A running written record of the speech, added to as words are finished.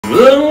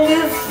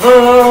looking for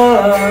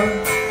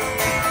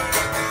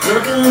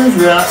looking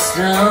rock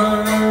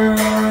stars.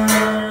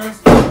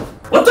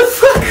 What the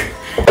fuck?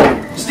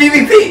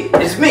 Stevie P,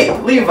 it's me,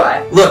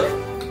 Levi. Look,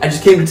 I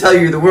just came to tell you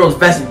you're the world's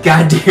best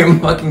goddamn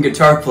fucking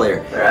guitar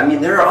player. I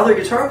mean, there are other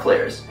guitar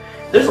players.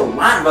 There's a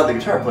lot of other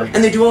guitar players.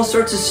 And they do all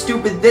sorts of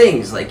stupid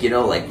things, like, you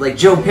know, like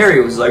Joe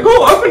Perry was like,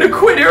 oh, I'm gonna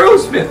quit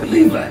Aerosmith.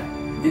 Levi,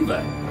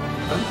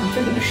 I'm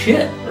taking a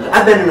shit.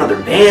 I've been in other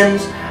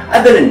bands.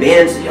 I've been in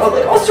bands, you know,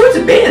 like all sorts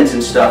of bands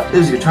and stuff. There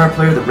was a guitar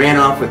player that ran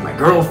off with my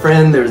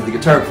girlfriend. There was the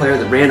guitar player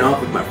that ran off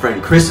with my friend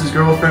Chris's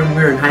girlfriend when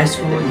we were in high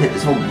school, and had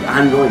this whole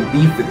ongoing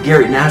beef with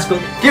Gary Nasco.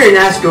 Gary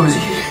Nasco was a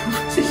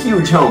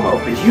huge homo.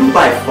 But you,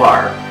 by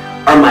far,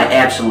 are my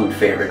absolute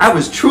favorite. I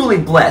was truly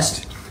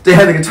blessed to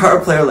have a guitar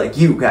player like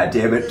you,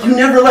 goddammit. You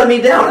never let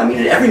me down. I mean,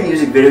 in every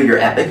music video, you're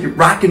epic. You're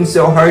rocking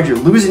so hard, you're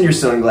losing your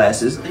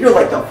sunglasses. You're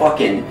like the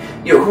fucking,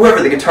 you know,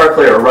 whoever the guitar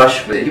player of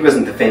Rush, he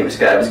wasn't the famous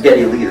guy, it was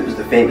Geddy Lee that was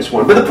the famous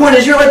one. But the point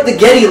is, you're like the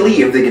Geddy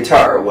Lee of the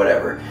guitar, or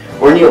whatever.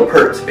 Or Neil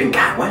Peart. And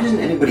God, why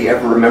doesn't anybody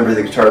ever remember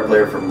the guitar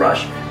player from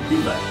Rush?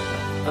 Levi,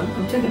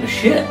 I'm taking a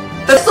shit.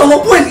 That's the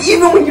whole point.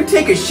 Even when you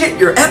take a shit,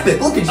 you're epic.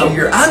 Look at you.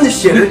 You're on the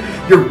shitter.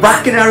 You're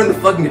rocking out on the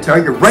fucking guitar.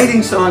 You're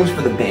writing songs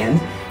for the band.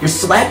 You're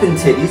slapping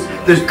titties.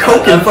 There's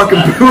coke and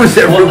fucking booze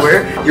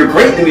everywhere. You're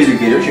great in the music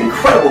videos. You're an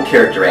incredible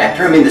character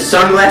actor. I mean, the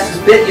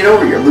sunglasses bit, you know,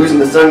 where you're losing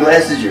the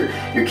sunglasses. You're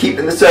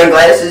keeping the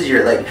sunglasses.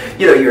 You're like,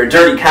 you know, you're a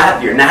dirty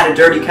cop. You're not a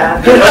dirty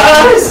cop.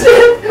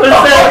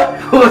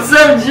 What's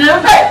up,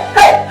 Jim?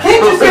 Hey!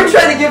 Can't you see I'm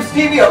trying to give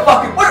Stevie a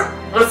fucking...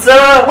 What's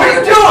up? What are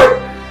you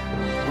doing?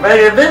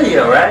 Making a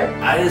video, right?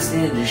 I just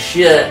needed to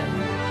shit.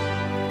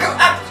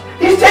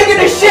 He's taking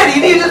a shit.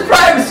 He needs his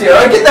privacy. All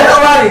right, get the hell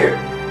out of here.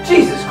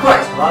 Jesus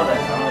Christ.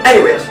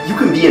 Anyways, you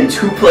can be in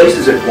two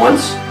places at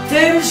once.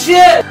 Taking a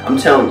shit. I'm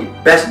telling you,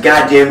 best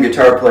goddamn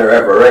guitar player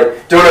ever,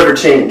 right? Don't ever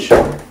change.